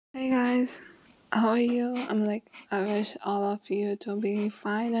Hey guys, how are you? I wish all of you to be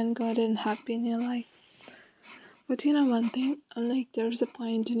fine and good and happy in your life. But you know one thing, there's a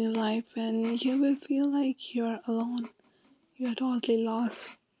point in your life when you will feel like you're alone, you're totally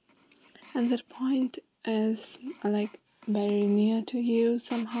lost, and that point is very near to you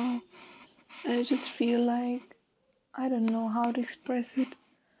somehow, and you just feel like I don't know how to express it,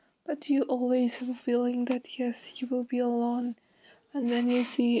 but you always have a feeling that yes, you will be alone. And then you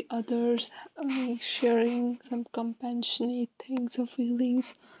see others sharing some compassionate things or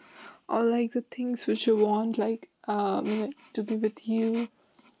feelings, or like the things which you want, to be with you,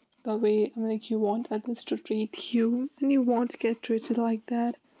 the way you want others to treat you, and you want to get treated like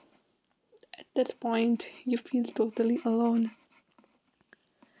that. At that point, you feel totally alone.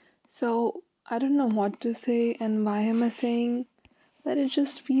 So I don't know what to say, and why am I saying that it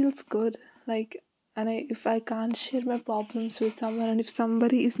just feels good. If I can't share my problems with someone, and if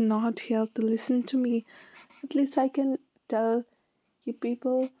somebody is not here to listen to me, at least I can tell you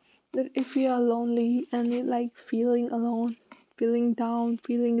people that if you are lonely and you like feeling alone, feeling down,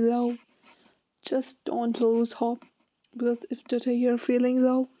 feeling low, just don't lose hope. Because if today you're feeling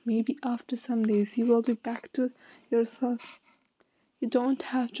low, maybe after some days you will be back to yourself. You don't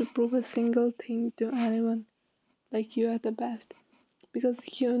have to prove a single thing to anyone like you are the best.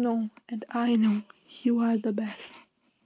 Because you know, and I know, you are the best.